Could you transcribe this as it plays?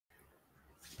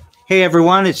Hey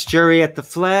everyone, it's Jerry at the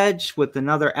Fledge with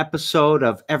another episode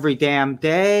of Every Damn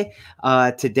Day.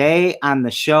 Today on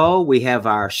the show, we have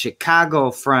our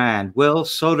Chicago friend, Will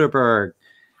Sōderberg.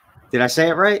 Did I say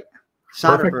it right?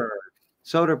 Sōderberg.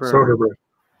 Sōderberg.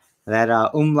 That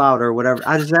umlaut or whatever.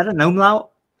 Is that an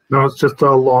umlaut? No, it's just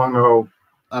a long O.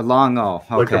 A long O,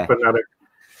 okay. Like a phonetic.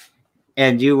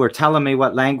 And you were telling me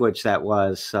what language that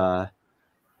was. The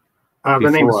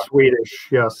name's Swedish,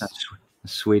 yes. That's a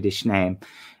Swedish name.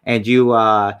 And you,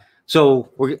 I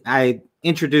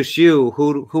introduced you.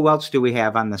 Who else do we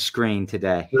have on the screen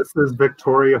today? This is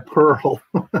Victoria Pearl.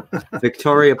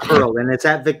 Victoria Pearl. And it's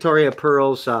at Victoria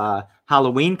Pearl's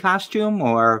Halloween costume,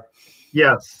 or?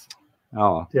 Yes.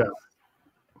 Oh. Yeah.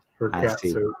 Her cat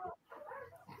suit.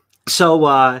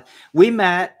 So we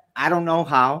met, I don't know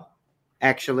how,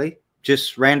 actually,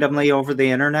 just randomly over the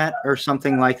internet or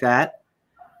something like that.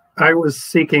 I was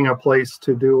seeking a place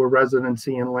to do a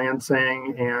residency in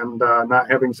Lansing and not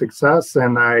having success.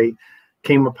 And I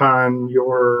came upon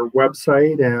your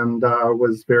website and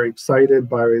was very excited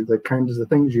by the kinds of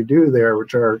things you do there,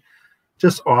 which are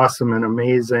just awesome and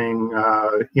amazing.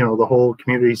 The whole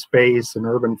community space, an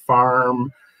urban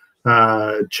farm,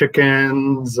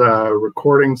 chickens,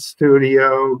 recording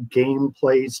studio, game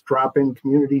place, drop-in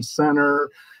community center,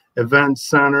 event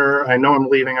center. I know I'm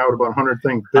leaving out about 100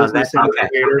 things. Business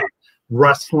indicator, okay.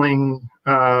 Wrestling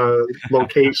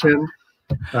location.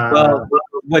 Well,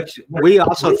 what we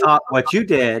also thought what you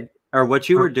did or what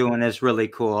you were doing is really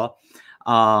cool,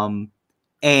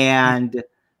 and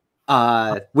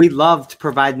we loved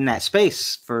providing that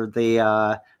space for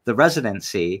the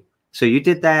residency. So you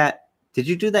did that. Did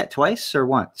you do that twice or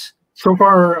once? So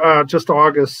far, just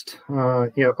August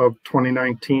of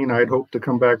 2019. I'd hoped to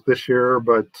come back this year,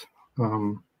 but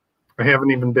I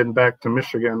haven't even been back to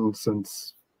Michigan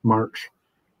since March,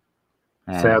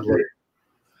 sadly.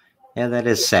 Yeah, that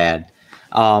is sad,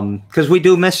 because we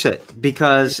do miss it,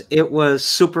 because it was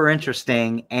super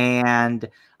interesting. And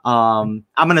I'm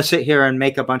going to sit here and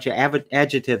make a bunch of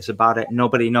adjectives about it.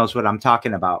 Nobody knows what I'm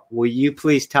talking about. Will you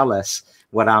please tell us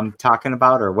what I'm talking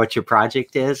about, or what your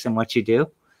project is and what you do?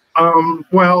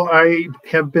 Well, I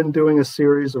have been doing a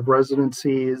series of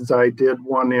residencies. I did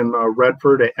one in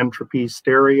Redford at Entropy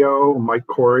Stereo. Mike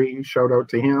Corey, shout out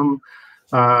to him.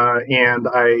 And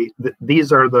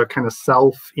these are the kind of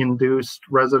self-induced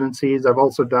residencies. I've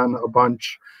also done a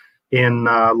bunch in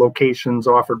locations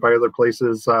offered by other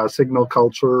places. Signal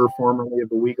Culture, formerly of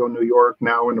Owego, New York,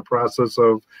 now in the process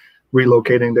of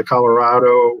relocating to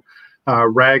Colorado.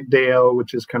 Ragdale,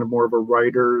 which is kind of more of a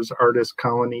writer's artist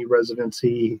colony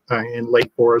residency in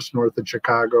Lake Forest, north of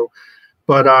Chicago.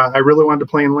 But I really wanted to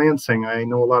play in Lansing. I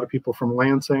know a lot of people from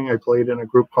Lansing. I played in a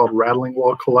group called Rattling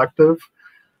Wall Collective.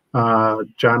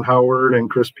 John Howard and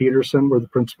Chris Peterson were the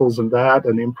principals in that,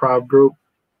 an improv group.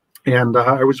 And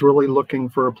I was really looking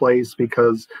for a place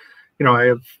because, I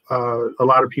have a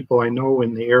lot of people I know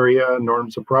in the area, Norm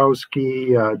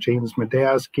Zabrowski, James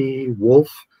Medaski, Wolf,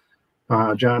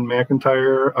 John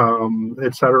McIntyre,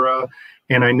 etc.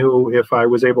 And I knew if I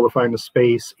was able to find a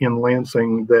space in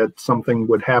Lansing that something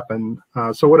would happen.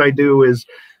 So what I do is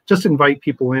just invite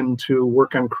people in to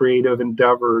work on creative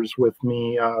endeavors with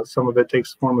me. Some of it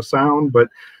takes the form of sound, but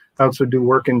I also do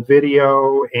work in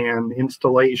video and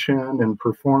installation and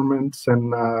performance.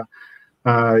 And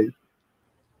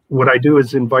what I do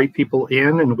is invite people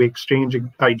in and we exchange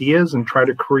ideas and try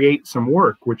to create some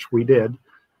work, which we did.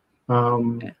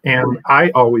 And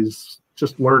I always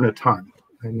just learn a ton.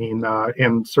 I mean,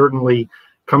 and certainly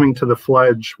coming to the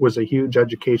Fledge was a huge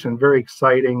education, very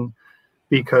exciting,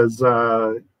 because,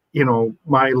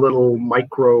 my little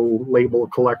micro label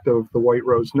collective, the White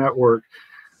Rose Network,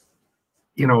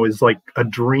 is like a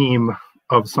dream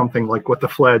of something like what the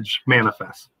Fledge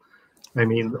manifests. I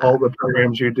mean, all the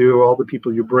programs you do, all the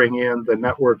people you bring in, the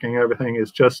networking, everything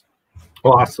is just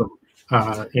awesome.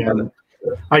 And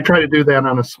I try to do that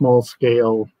on a small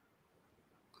scale.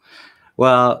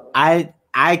 Well,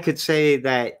 I could say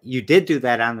that you did do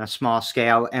that on a small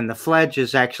scale, and the Fledge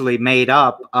is actually made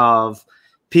up of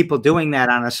people doing that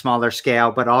on a smaller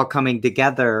scale, but all coming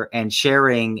together and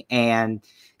sharing. And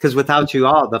because without you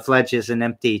all, the Fledge is an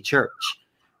empty church,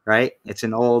 right? It's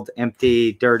an old,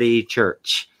 empty, dirty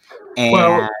church. And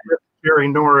well, Jerry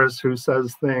Norris, who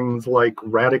says things like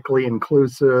radically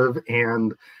inclusive,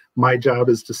 and my job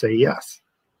is to say yes.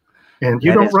 And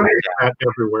you don't run that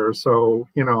everywhere. So,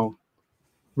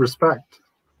 respect.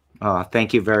 Oh,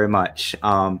 thank you very much.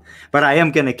 But I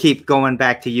am going to keep going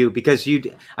back to you, because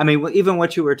even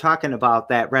what you were talking about,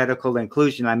 that radical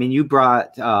inclusion, you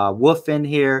brought Wolf in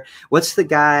here. What's the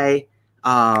guy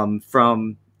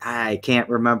from I can't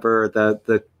remember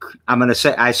the. I'm gonna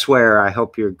say. I swear. I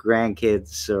hope your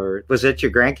grandkids, or was it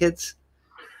your grandkids?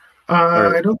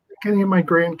 Or I don't think any of my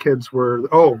grandkids were.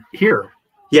 Oh, here.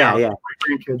 yeah, Yeah, yeah. my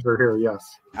grandkids are here.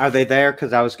 Yes. Are they there?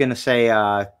 Because I was gonna say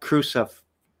the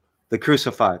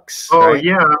crucifix, Oh right?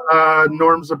 yeah,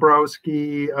 Norm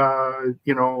Zabrowski.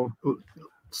 You know,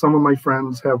 some of my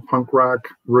friends have punk rock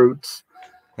roots.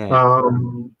 Yeah.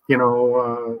 You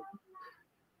know,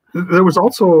 there was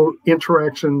also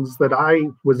interactions that I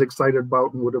was excited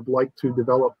about and would have liked to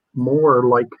develop more,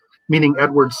 like meeting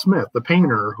Edward Smith, the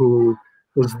painter, who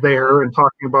was there and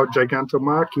talking about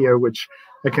Gigantomachia, which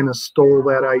I kind of stole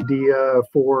that idea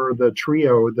for the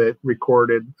trio that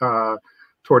recorded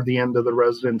toward the end of the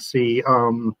residency.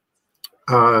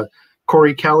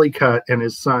 Corey Callicutt and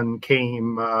his son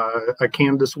came,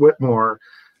 Candace Whitmore.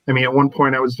 I mean, at one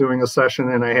point I was doing a session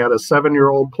and I had a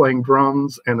 7-year-old playing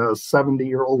drums and a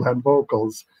 70-year-old had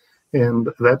vocals. And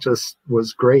that just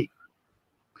was great.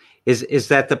 Is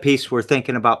that the piece we're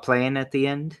thinking about playing at the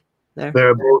end there?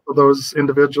 Both of those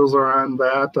individuals are on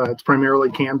that. It's primarily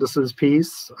Candace's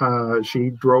piece. She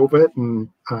drove it, and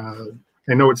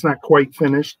I know it's not quite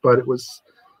finished, but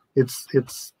it's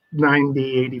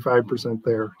 90-85%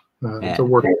 there. It's a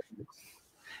work.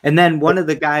 And then one of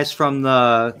the guys from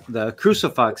the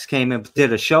Crucifix came and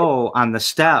did a show on the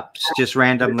steps just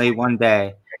randomly one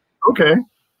day. Okay.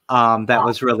 That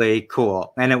was really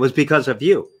cool. And it was because of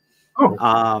you.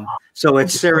 Oh. So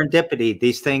it's serendipity.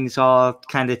 These things all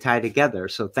kind of tie together.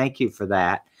 So thank you for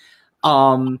that.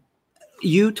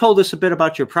 You told us a bit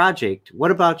about your project. What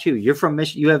about you? You're from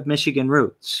you have Michigan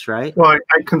roots, right? Well,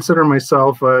 I consider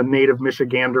myself a native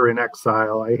Michigander in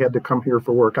exile. I had to come here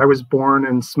for work. I was born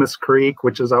in Smiths Creek,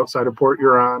 which is outside of Port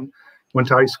Huron. Went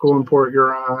to high school in Port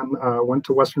Huron. Went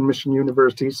to Western Michigan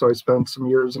University, so I spent some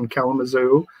years in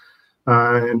Kalamazoo.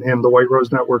 And the White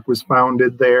Rose Network was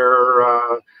founded there,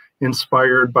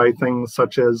 inspired by things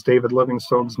such as David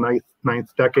Livingstone's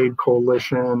Ninth Decade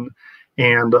Coalition,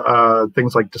 and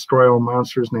things like Destroy All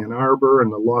Monsters in Ann Arbor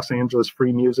and the Los Angeles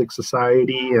Free Music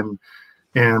Society and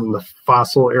the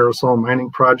Fossil Aerosol Mining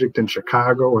Project in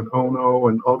Chicago and Ono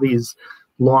and all these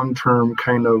long-term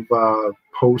kind of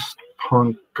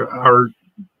post-punk art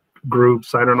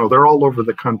groups. I don't know. They're all over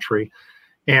the country.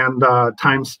 And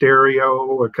Time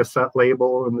Stereo, a cassette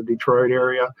label in the Detroit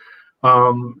area.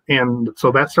 And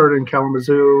so that started in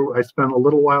Kalamazoo. I spent a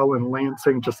little while in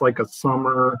Lansing, just like a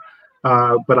summer.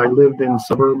 But I lived in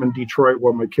suburban Detroit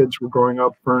while my kids were growing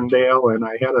up, Ferndale, and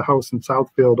I had a house in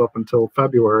Southfield up until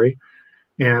February.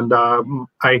 And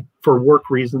I, for work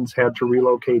reasons, had to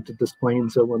relocate to Des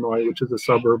Plaines, Illinois, which is a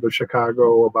suburb of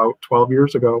Chicago, about 12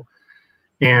 years ago.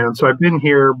 And so I've been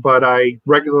here, but I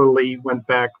regularly went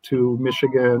back to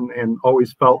Michigan and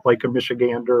always felt like a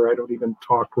Michigander. I don't even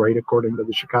talk right according to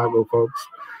the Chicago folks.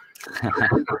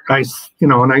 I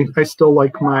still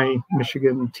like my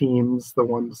Michigan teams, the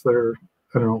ones that are,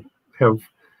 I don't know, have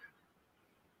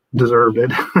deserved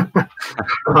it.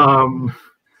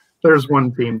 There's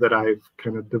one team that I've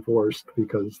kind of divorced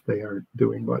because they aren't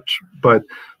doing much. But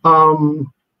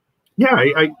yeah,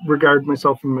 I regard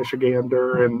myself a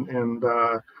Michigander, and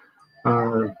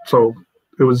so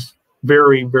it was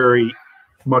very, very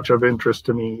much of interest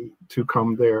to me to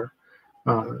come there.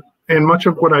 And much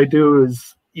of what I do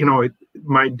is,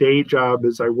 my day job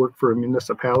is I work for a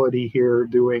municipality here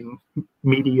doing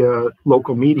media,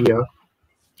 local media,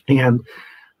 and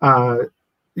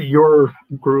your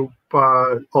group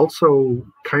also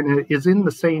kind of is in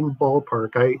the same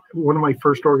ballpark. One of my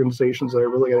first organizations that I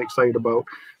really got excited about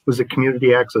was a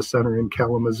community access center in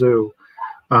Kalamazoo,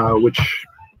 which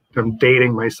I'm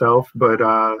dating myself, but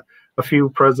a few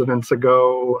presidents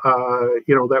ago,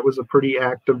 that was a pretty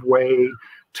active way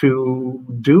to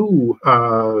do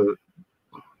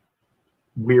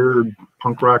weird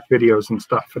punk rock videos and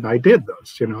stuff. And I did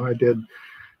those, I did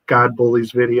God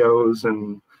Bullies videos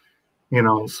and,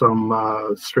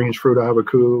 some Strange Fruit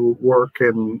Abaku work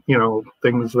and,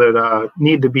 things that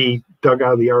need to be dug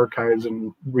out of the archives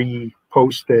and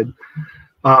reposted.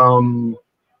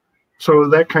 So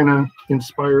that kind of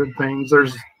inspired things.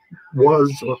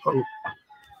 Was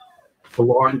a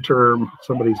long-term,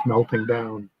 somebody's melting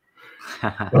down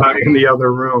in the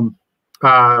other room.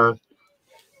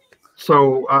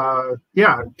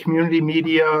 Yeah, community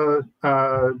media.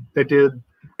 I did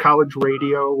college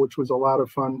radio, which was a lot of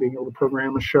fun, being able to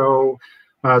program a show.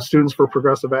 Students for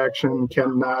Progressive Action,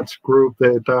 Ken Knott's group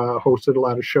that hosted a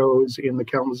lot of shows in the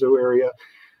Kalamazoo area.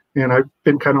 And I've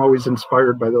been kind of always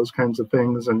inspired by those kinds of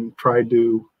things and tried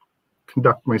to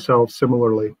conduct myself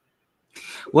similarly.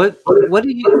 What would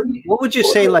you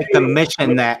say, like, the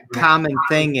mission, that common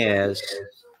thing is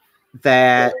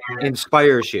that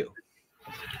inspires you?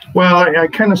 Well, I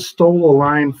kind of stole a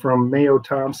line from Mayo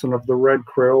Thompson of the Red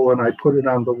Krill, and I put it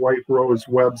on the White Rose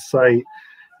website.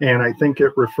 And I think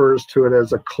it refers to it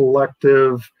as a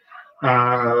collective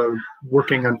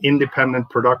working on independent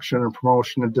production and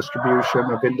promotion and distribution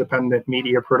of independent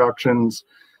media productions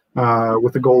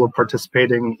with the goal of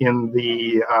participating in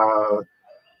the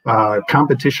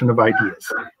competition of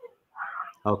ideas.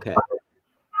 Okay.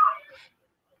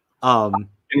 Can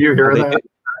you hear that?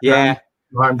 Yeah.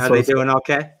 Are they doing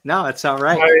okay? No, it's all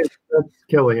right. That's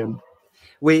Killian.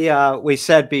 We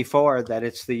said before that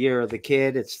it's the year of the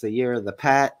kid, it's the year of the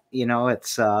pet. You know,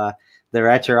 it's they're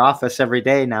at your office every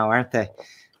day now, aren't they?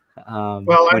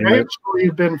 Well, I've actually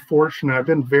been fortunate. I've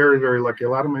been very, very lucky. A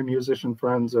lot of my musician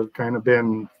friends have kind of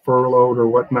been furloughed or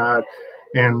whatnot,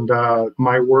 and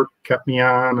my work kept me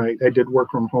on. I did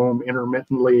work from home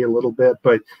intermittently a little bit,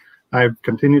 but I've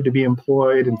continued to be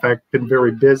employed. In fact, been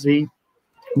very busy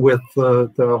with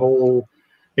the whole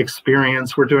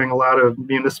experience. We're doing a lot of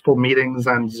municipal meetings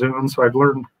on Zoom, so I've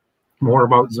learned more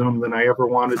about Zoom than I ever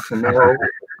wanted to know.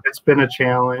 It's been a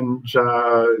challenge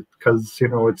because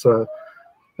it's a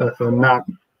not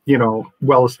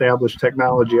well-established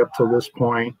technology up to this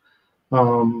point.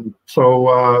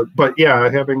 But yeah,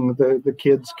 having the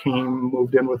kids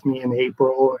moved in with me in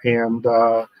April, and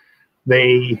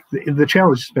the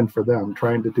challenge has been for them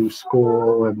trying to do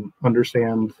school and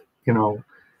understand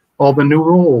all the new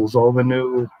rules, all the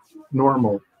new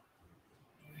normal.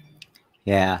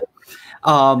 Yeah.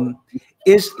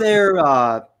 Is there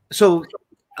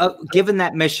given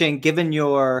that mission, given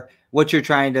what you're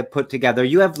trying to put together,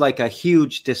 you have like a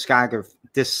huge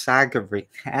discography.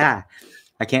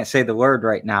 I can't say the word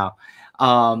right now.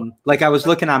 Like I was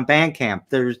looking on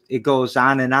Bandcamp, it goes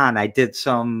on and on. I did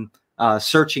some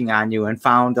searching on you and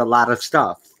found a lot of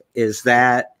stuff. Is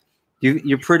that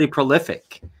you're pretty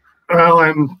prolific? Well,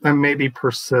 I'm maybe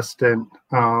persistent.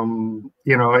 I've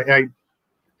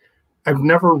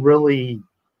never really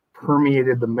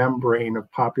permeated the membrane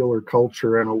of popular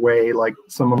culture in a way like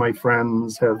some of my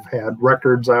friends have had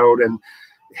records out and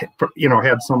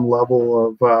had some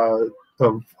level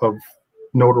of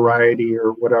notoriety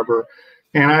or whatever.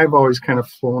 And I've always kind of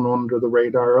flown under the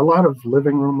radar. A lot of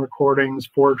living room recordings,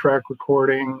 4-track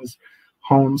recordings,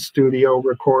 home studio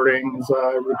recordings.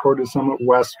 I recorded some at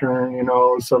Western,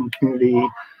 some community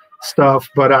stuff,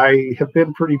 but I have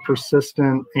been pretty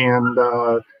persistent, and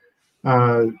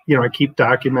I keep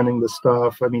documenting the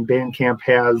stuff. I mean, Bandcamp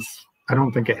I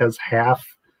don't think it has half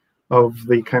of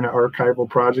the kind of archival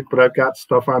project, but I've got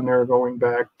stuff on there going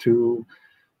back to,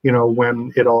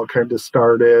 when it all kind of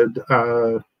started.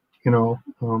 I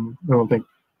don't think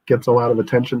gets a lot of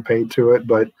attention paid to it,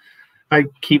 but I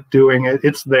keep doing it.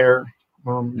 It's there.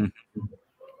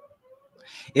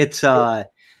 It's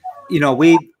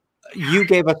you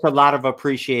gave us a lot of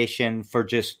appreciation for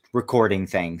just recording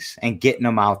things and getting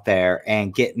them out there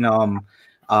and getting them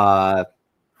I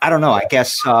don't know, I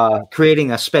guess creating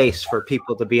a space for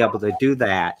people to be able to do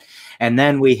that. And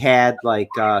then we had like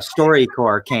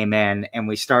StoryCorps came in and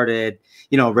we started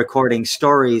recording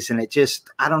stories, and it just,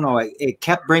 I don't know, it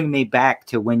kept bringing me back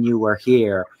to when you were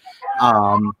here.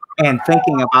 And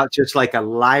thinking about just like a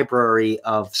library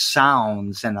of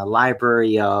sounds and a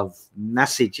library of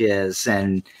messages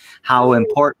and how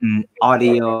important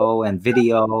audio and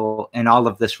video and all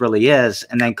of this really is.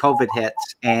 And then COVID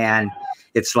hits and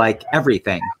it's like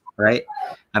everything, right?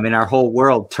 I mean, our whole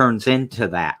world turns into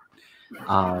that.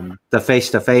 The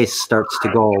face-to-face starts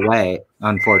to go away,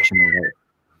 unfortunately.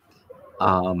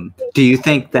 Do you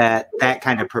think that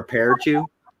kind of prepared you?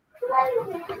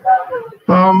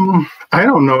 I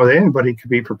don't know that anybody could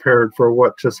be prepared for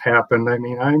what just happened. I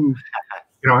mean, I'm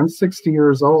 60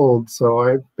 years old, so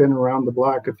I've been around the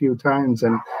block a few times,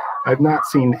 and I've not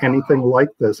seen anything like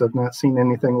this. I've not seen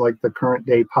anything like the current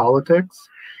day politics.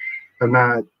 I've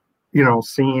not,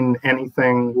 seen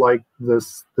anything like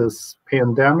this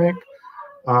pandemic.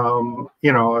 You'd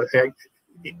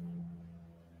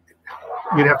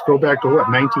have to go back to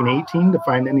 1918 to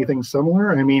find anything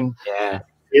similar. I mean, yeah.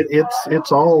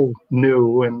 It's all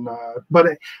new, and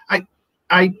but I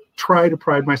try to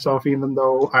pride myself, even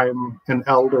though I'm an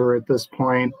elder at this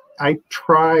point. I'm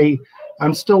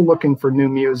still looking for new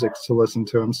music to listen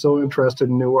to. I'm still interested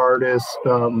in new artists.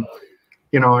 I'm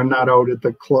not out at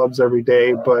the clubs every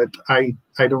day, but I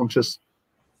don't just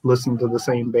listen to the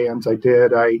same bands I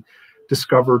did. I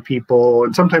discover people,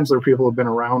 and sometimes they're people who've been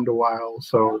around a while.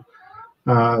 So.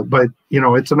 But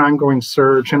it's an ongoing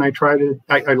search, and I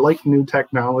like new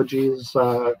technologies.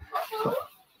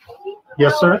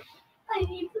 Yes, sir. I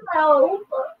need some help.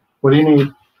 What do you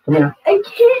need? Come here. I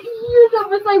can't use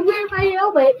them if I wear my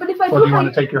helmet, but if I Well, do you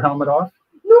want to take your helmet off?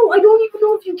 No, I don't even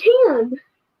know if you can.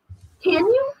 Can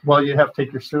you? Well, you have to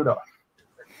take your suit off.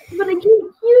 But I can't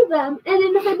hear them. And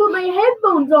then if I put my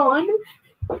headphones on...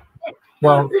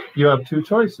 Well, you have two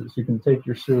choices. You can take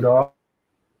your suit off.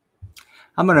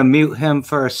 I'm going to mute him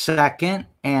for a second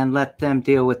and let them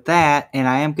deal with that. And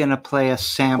I am going to play a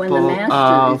sample when the master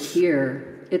of is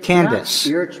here, it's Candace. not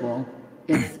spiritual,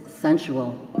 it's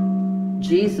sensual.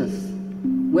 Jesus,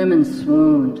 women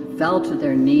swooned, fell to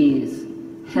their knees,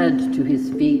 head to his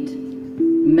feet.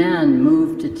 Men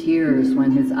moved to tears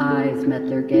when his eyes met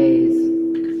their gaze.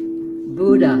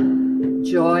 Buddha,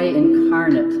 joy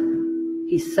incarnate,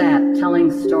 he sat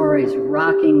telling stories,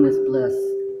 rocking with bliss.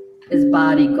 His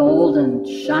body golden,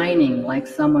 shining like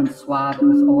someone swabbed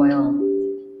with oil.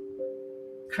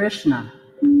 Krishna,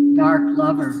 dark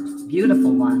lover,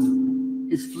 beautiful one.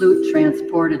 His flute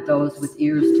transported those with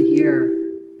ears to hear.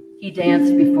 He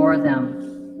danced before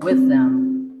them, with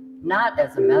them, not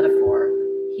as a metaphor.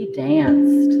 He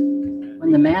danced.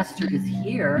 When the master is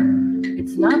here,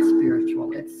 it's not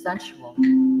spiritual, it's sensual.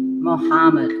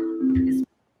 Muhammad is...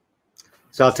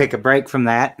 So I'll take a break from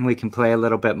that and we can play a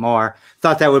little bit more.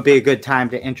 Thought that would be a good time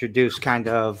to introduce kind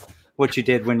of what you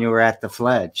did when you were at the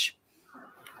Fledge.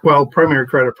 Well, primary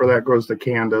credit for that goes to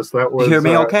Candace. That was. You hear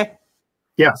me okay?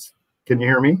 Yes. Can you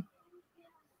hear me?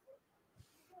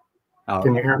 Oh,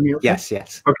 can you hear me okay? Yes,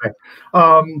 yes. Okay.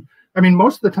 I mean,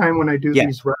 most of the time when I do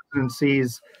these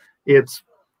residencies,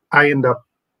 I end up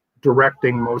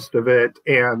directing most of it,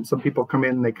 and some people come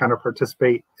in and they kind of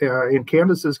participate. In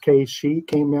Candace's case, she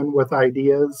came in with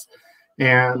ideas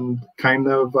and kind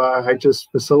of I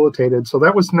just facilitated. So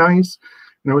that was nice.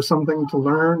 And it was something to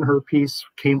learn. Her piece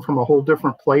came from a whole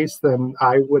different place than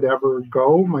I would ever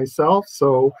go myself.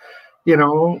 So, you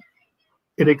know,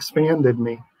 it expanded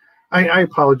me. I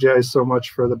apologize so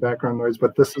much for the background noise,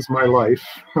 but this is my life.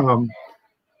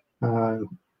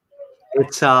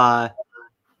 It's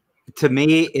to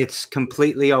me, it's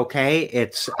completely okay.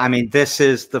 I mean, this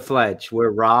is the Fledge. We're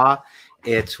raw.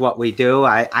 It's what we do.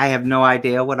 I have no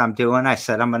idea what I'm doing. I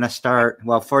said I'm going to start,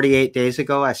 48 days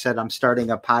ago, I said I'm starting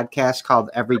a podcast called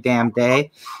Every Damn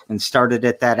Day and started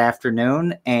it that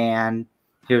afternoon. And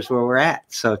here's where we're at.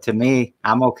 So to me,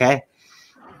 I'm okay.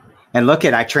 And look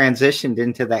I transitioned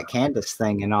into that Candace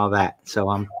thing and all that. So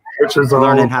I'm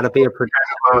learning how to be a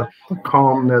producer. A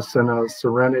calmness and a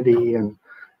serenity and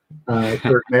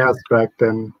certain aspect.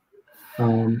 And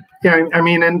yeah, I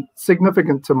mean, and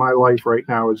significant to my life right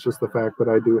now is just the fact that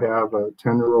I do have a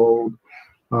 10-year-old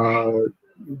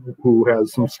who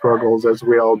has some struggles, as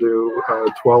we all do, a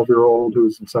 12-year-old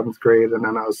who's in 7th grade, and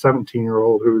then a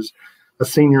 17-year-old who's a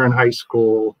senior in high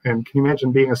school. And can you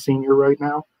imagine being a senior right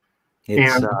now?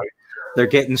 And they're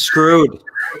getting screwed.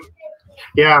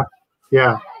 Yeah,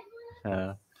 yeah.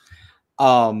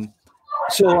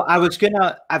 So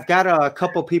I've got a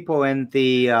couple people in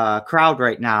the crowd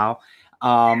right now.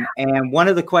 And one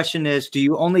of the question is, do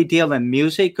you only deal in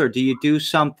music, or do you do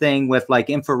something with like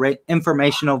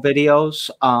informational videos,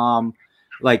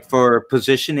 like for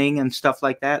positioning and stuff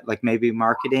like that, like maybe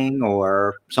marketing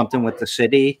or something with the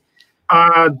city?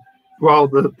 Well,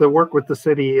 the work with the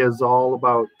city is all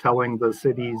about telling the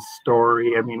city's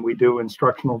story. I mean, we do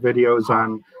instructional videos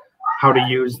on how to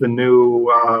use the new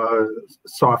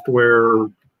software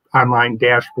online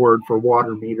dashboard for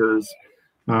water meters.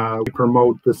 We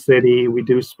promote the city. We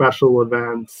do special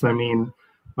events. I mean,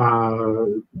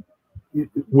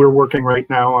 we're working right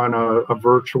now on a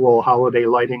virtual holiday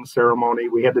lighting ceremony.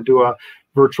 We had to do a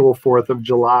virtual 4th of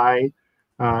July,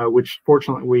 which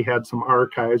fortunately we had some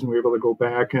archives and we were able to go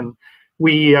back. And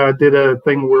we did a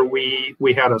thing where we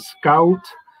had a scout.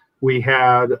 We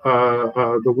had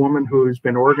the woman who's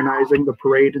been organizing the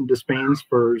parade in Des Plaines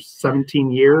for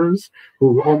 17 years,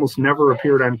 who almost never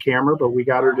appeared on camera, but we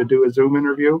got her to do a Zoom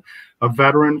interview. A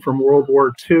veteran from World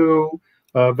War II,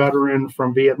 a veteran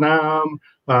from Vietnam,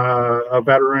 a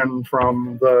veteran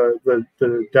from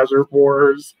the Desert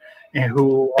Wars, and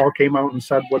who all came out and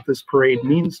said what this parade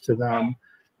means to them.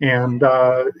 And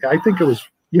I think it was,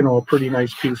 you know, a pretty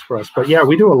nice piece for us. But yeah,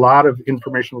 we do a lot of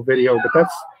informational video, but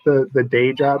that's the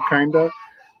day job kind of.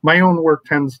 My own work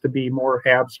tends to be more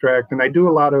abstract, and I do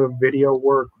a lot of video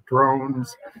work,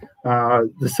 drones.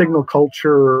 The Signal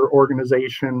Culture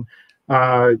organization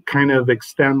kind of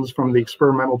extends from the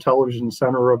Experimental Television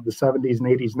Center of the 70s and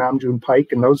 80s, Namjoon Pike,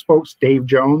 and those folks, Dave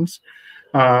Jones,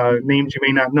 names you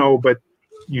may not know, but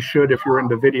you should if you're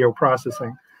into video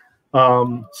processing.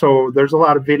 So there's a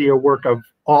lot of video work of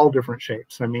all different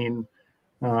shapes. I mean,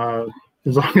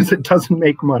 as long as it doesn't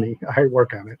make money, I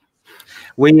work on it.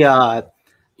 We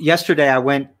yesterday I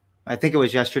went I think it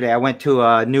was yesterday. I went to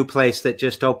a new place that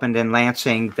just opened in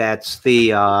Lansing. That's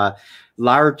the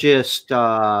largest,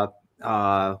 what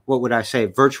would I say,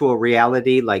 virtual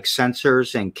reality, like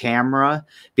sensors and camera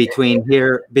between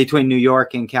New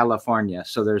York and California.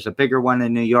 So there's a bigger one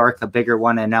in New York, a bigger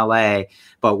one in LA,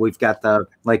 but we've got the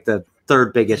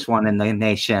third biggest one in the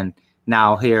nation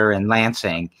now here in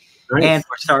Lansing. Nice. And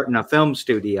we're starting a film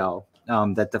studio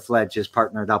that the Fledge is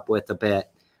partnered up with a bit.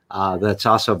 That's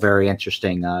also very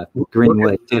interesting.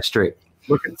 Greenwood District.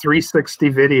 Look at 360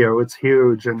 video. It's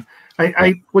huge. And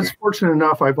I was fortunate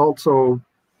enough. I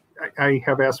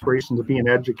have aspirations to be an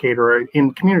educator.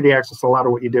 In community access, a lot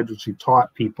of what you did was you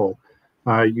taught people.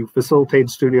 You facilitated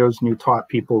studios and you taught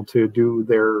people to do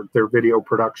their video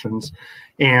productions.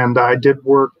 And I did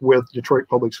work with Detroit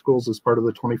Public Schools as part of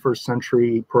the 21st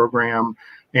Century program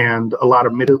and a lot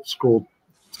of middle school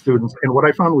students. And what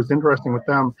I found was interesting with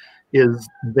them is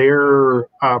their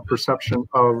perception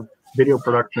of video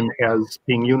production as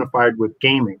being unified with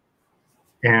gaming.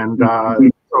 And so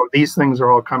these things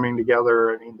are all coming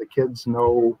together. I mean, the kids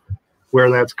know where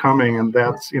that's coming, and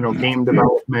that's, game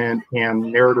development and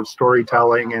narrative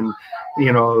storytelling and,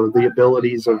 the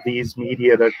abilities of these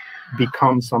media to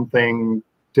become something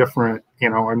different.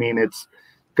 I mean, it's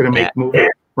going to make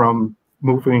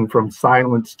moving from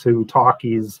silence to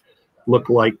talkies look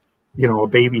like, a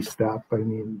baby step. I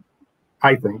mean,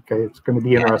 I think it's going to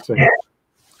be interesting.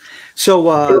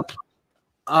 So,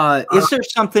 is there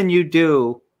something you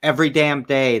do every damn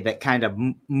day that kind of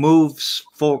moves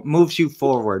you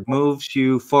forward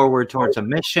towards a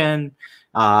mission,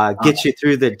 gets you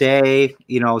through the day?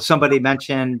 Somebody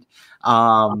mentioned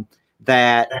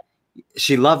that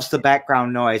she loves the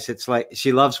background noise. It's like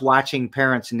she loves watching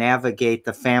parents navigate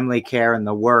the family care and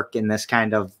the work in this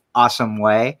kind of awesome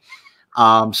way.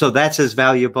 So that's as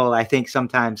valuable, I think,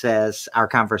 sometimes as our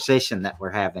conversation that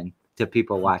we're having to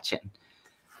people watching.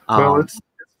 Well, it's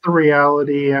the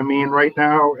reality. I mean, right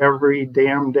now, every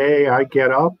damn day I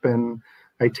get up and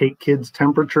I take kids'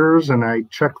 temperatures and I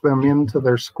check them into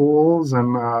their schools,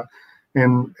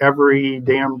 and every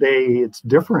damn day it's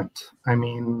different. I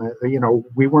mean,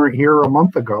 we weren't here a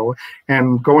month ago,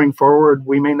 and going forward,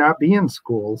 we may not be in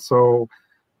school. So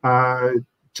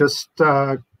just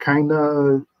kind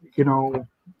of,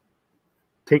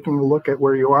 taking a look at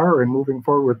where you are and moving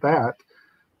forward with that.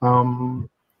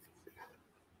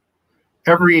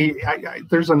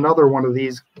 There's another one of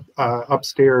these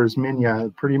upstairs,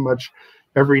 Minya. Pretty much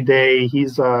every day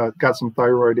he's got some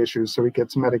thyroid issues, so he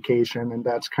gets medication, and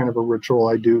that's kind of a ritual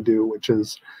I do, which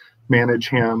is manage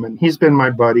him. And he's been my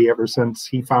buddy ever since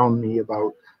he found me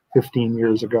about 15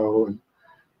 years ago. And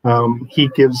he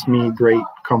gives me great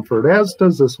comfort, as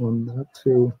does this one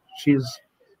too.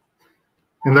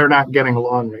 And they're not getting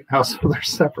along right now, so they're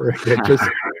separated. Just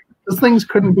things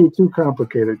couldn't be too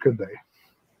complicated, could they?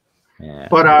 Yeah.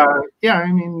 But I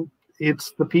mean,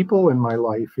 it's the people in my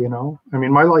life, I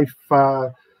mean, my life,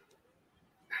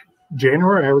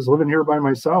 January, I was living here by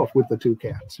myself with the 2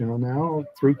 cats, now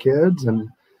 3 kids, and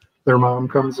their mom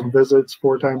comes and visits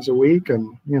 4 times a week.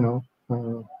 And,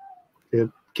 it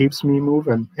keeps me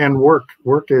moving. And work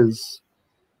is,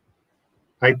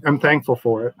 I'm thankful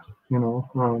for it.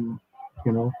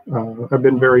 I've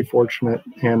been very fortunate,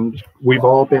 and we've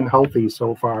all been healthy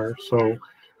so far. So,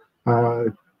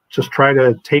 just try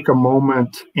to take a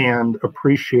moment and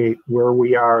appreciate where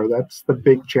we are. That's the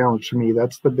big challenge to me.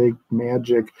 That's the big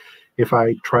magic. If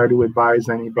I try to advise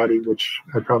anybody, which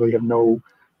I probably have no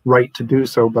right to do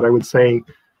so, but I would say,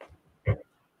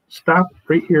 stop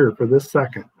right here for this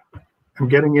second. I'm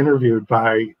getting interviewed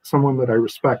by someone that I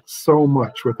respect so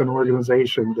much with an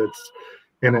organization that's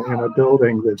in a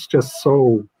building that's just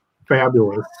so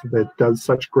fabulous, that does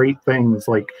such great things,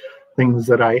 like things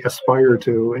that I aspire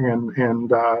to.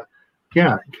 And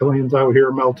Killian's out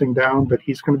here melting down, but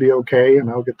he's going to be okay, and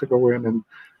I'll get to go in and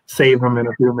save him in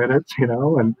a few minutes,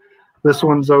 and this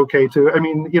one's okay too. I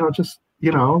mean,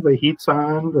 the heat's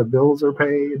on, the bills are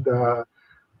paid.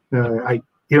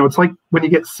 It's like when you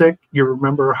get sick, you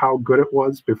remember how good it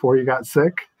was before you got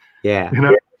sick. Yeah. And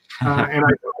I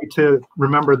try to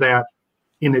remember that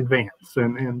in advance.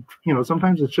 And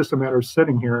sometimes it's just a matter of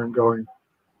sitting here and going,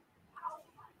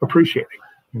 appreciating,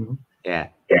 Yeah.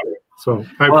 So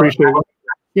I appreciate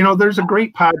it. There's a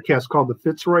great podcast called The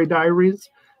Fitzroy Diaries,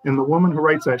 and the woman who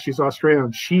writes that, she's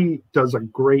Australian. She does a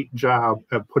great job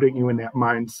of putting you in that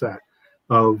mindset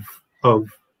of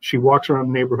she walks around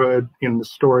the neighborhood in the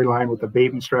storyline with a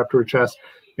baby strapped to her chest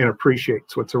and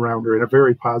appreciates what's around her in a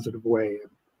very positive way.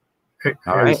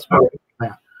 All right.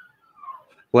 That.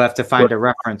 We'll have to find a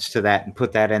reference to that and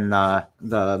put that in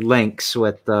the links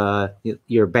with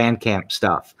your Bandcamp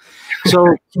stuff.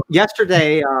 So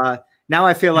yesterday, now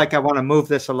I feel like I want to move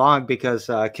this along because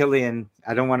Killian,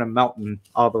 I don't want to melt him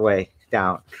all the way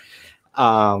down.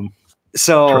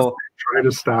 So try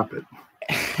to stop it.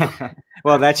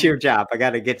 Well, that's your job. I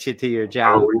got to get you to your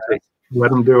job. Right?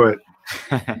 Let him do it.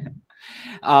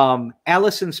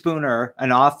 Allison Spooner,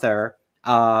 an author,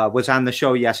 was on the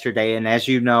show yesterday, and as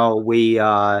you know, we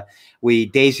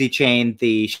daisy chained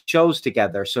the shows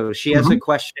together. So she has a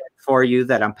question for you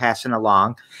that I'm passing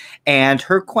along, and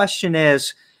her question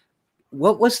is,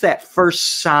 what was that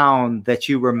first sound that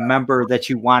you remember that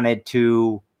you wanted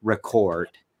to record?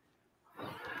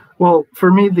 Well,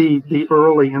 for me, the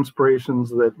early inspirations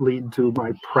that lead to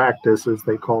my practice, as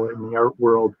they call it in the art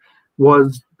world,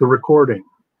 was the recording,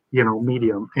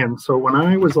 medium. And so when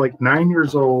I was like 9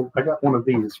 years old, I got one of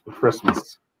these for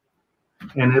Christmas.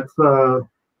 And it's a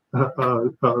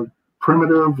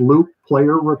primitive loop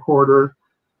player recorder.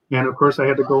 And of course, I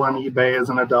had to go on eBay as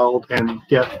an adult and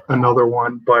get another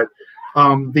one. But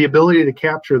the ability to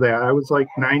capture that, I was like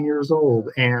 9 years old.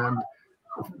 And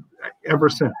ever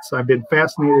since, I've been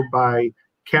fascinated by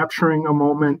capturing a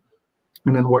moment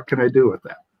and then what can I do with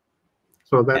that.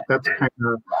 So that's kind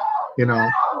of,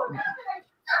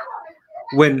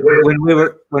 when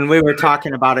we were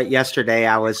talking about it yesterday,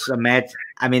 I was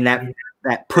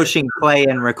that pushing play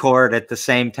and record at the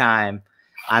same time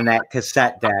on that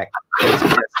cassette deck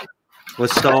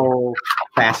was so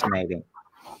fascinating.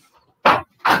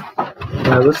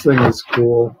 Yeah, this thing is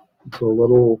cool. It's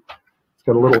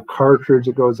got a little cartridge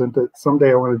that goes into it.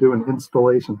 Someday I want to do an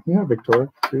installation. Yeah, Victoria.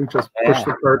 You just push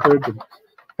the cartridge.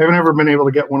 I haven't ever been able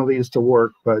to get one of these to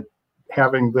work, but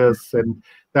having this, and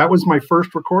that was my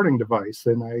first recording device.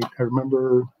 And I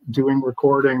remember doing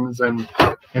recordings and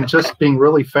just being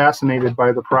really fascinated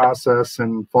by the process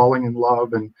and falling in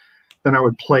love. And then I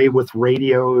would play with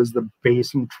radios, the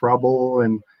bass and treble,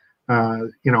 and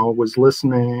was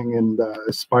listening and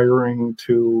aspiring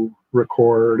to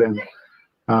record. And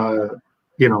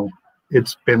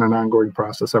it's been an ongoing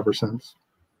process ever since.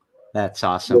 That's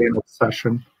awesome.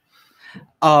 Session.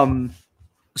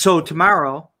 So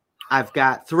tomorrow I've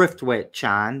got Thrift Witch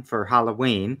on for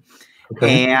Halloween,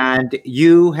 and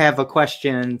you have a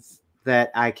question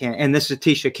that I can, and this is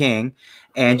Tisha King,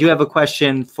 and you have a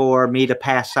question for me to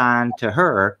pass on to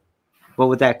her. What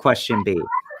would that question be?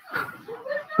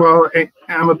 Well,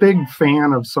 I'm a big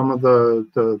fan of some of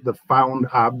the found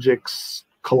objects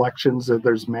collections.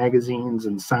 There's magazines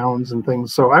and sounds and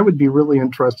things. So I would be really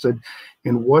interested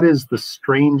in what is the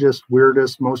strangest,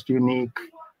 weirdest, most unique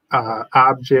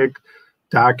object,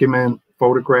 document,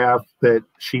 photograph that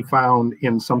she found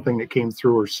in something that came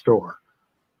through her store.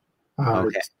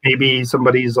 Maybe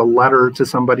somebody's a letter to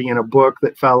somebody in a book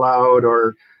that fell out,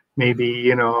 or maybe,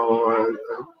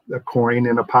 a coin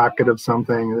in a pocket of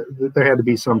something. There had to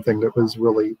be something that was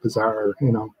really bizarre,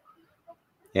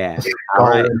 Yeah. All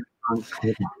right.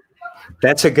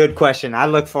 That's a good question. I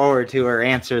look forward to her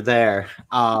answer there.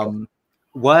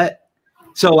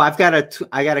 So I got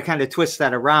to kind of twist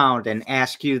that around and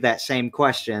ask you that same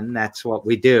question. That's what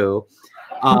we do.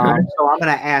 So I'm going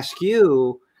to ask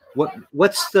you,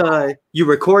 you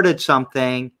recorded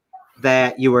something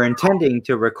that you were intending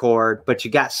to record, but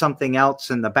you got something else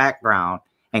in the background,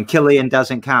 and Killian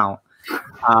doesn't count.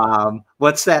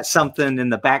 What's that something in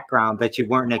the background that you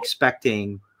weren't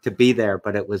expecting to be there,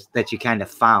 but it was that you kind of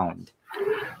found?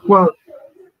 Well,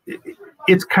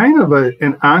 it's kind of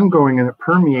an ongoing, and it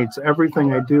permeates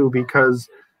everything I do because,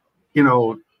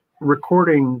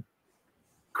 recording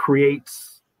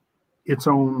creates its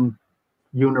own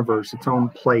universe, its own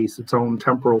place, its own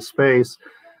temporal space.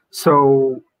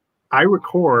 So I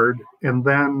record and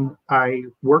then I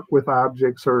work with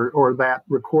objects or that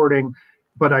recording,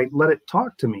 but I let it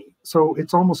talk to me. So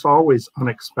it's almost always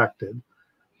unexpected.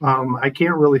 I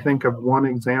can't really think of one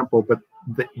example, but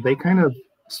they kind of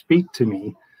speak to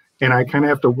me, and I kind of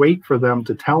have to wait for them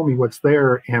to tell me what's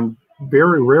there. And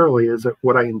very rarely is it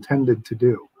what I intended to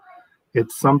do.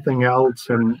 It's something else.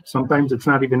 And sometimes it's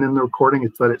not even in the recording.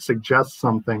 It's that it suggests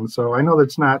something. So I know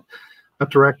that's not a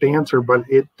direct answer, but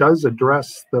it does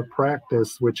address the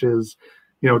practice, which is,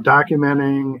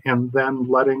 documenting and then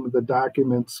letting the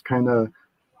documents kind of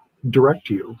direct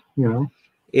you,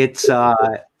 It's,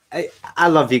 I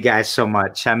love you guys so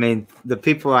much. I mean, the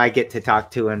people I get to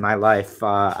talk to in my life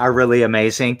are really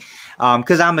amazing,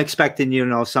 because I'm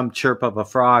expecting, some chirp of a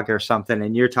frog or something,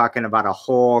 and you're talking about a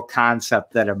whole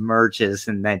concept that emerges,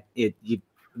 and that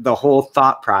the whole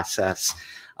thought process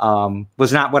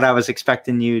was not what I was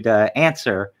expecting you to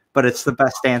answer, but it's the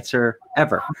best answer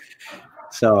ever.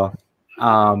 So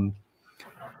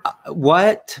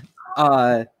What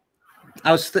I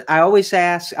always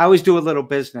ask, I always do a little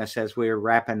business as we're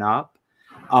wrapping up.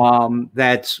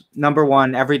 That's number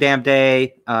one, every damn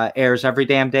day, airs every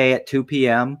damn day at 2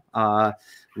 p.m.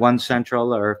 1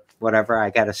 Central or whatever. I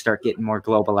got to start getting more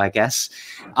global, I guess.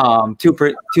 2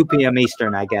 p.m.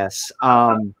 Eastern, I guess.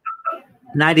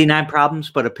 99 Problems,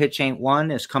 But a Pitch Ain't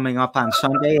One is coming up on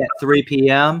Sunday at 3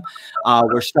 p.m.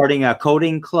 We're starting a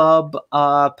coding club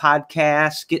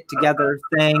podcast get-together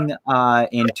thing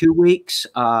in 2 weeks.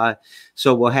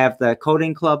 So we'll have the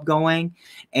coding club going.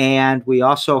 And we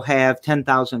also have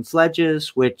 10,000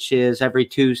 Fledges, which is every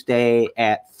Tuesday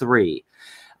at 3.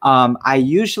 I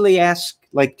usually ask,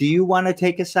 like, do you want to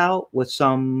take us out with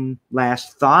some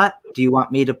last thought? Do you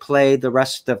want me to play the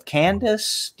rest of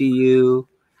Candace?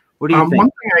 What do you think? One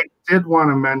thing I did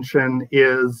want to mention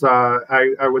is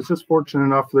I was just fortunate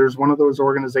enough. There's one of those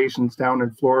organizations down in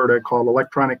Florida called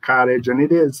Electronic Cottage, and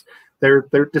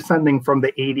they're descending from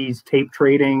the 80s tape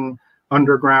trading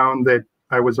underground that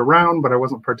I was around, but I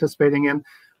wasn't participating in.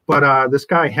 But this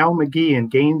guy, Hal McGee in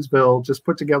Gainesville, just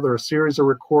put together a series of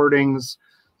recordings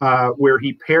where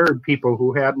he paired people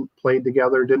who hadn't played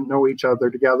together, didn't know each other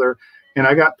together. And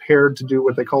I got paired to do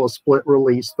what they call a split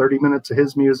release, 30 minutes of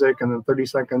his music and then 30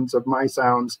 seconds of my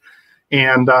sounds.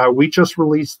 And we just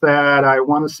released that, I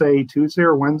want to say Tuesday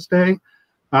or Wednesday.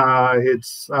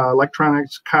 It's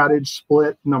Electronics Cottage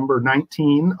Split number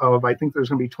 19 of, I think there's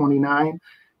going to be 29.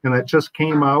 And that just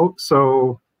came out.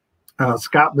 So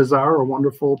Scott Bizarre, a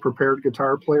wonderful prepared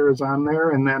guitar player, is on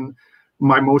there. And then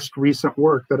my most recent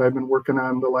work that I've been working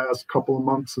on the last couple of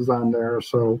months is on there.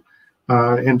 So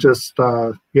and just,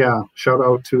 yeah, shout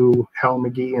out to Hal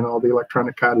McGee and all the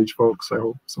Electronic Cottage folks. I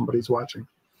hope somebody's watching.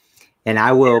 And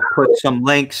I will put some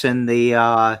links in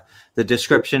the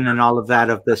description and all of that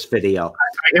of this video.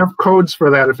 I have codes for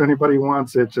that. If anybody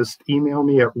wants it, just email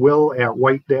me at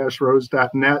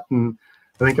will@white-rose.net. And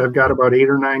I think I've got about 8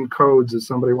 or 9 codes if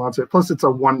somebody wants it. Plus, it's a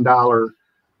 $1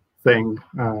 thing.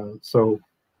 So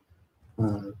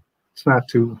it's not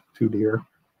too dear.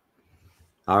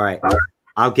 All right.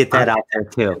 I'll get that out there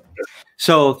too.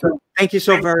 So thank you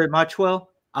so very much, Will.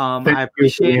 I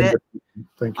appreciate it.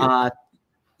 Thank you.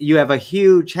 You have a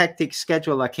huge, hectic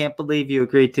schedule. I can't believe you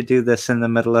agreed to do this in the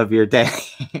middle of your day.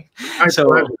 So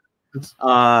that's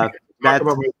about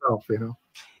myself, you know.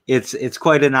 It's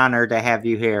quite an honor to have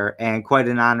you here and quite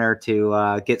an honor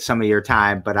to get some of your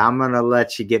time. But I'm going to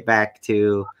let you get back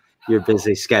to your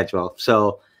busy schedule.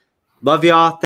 So love you all.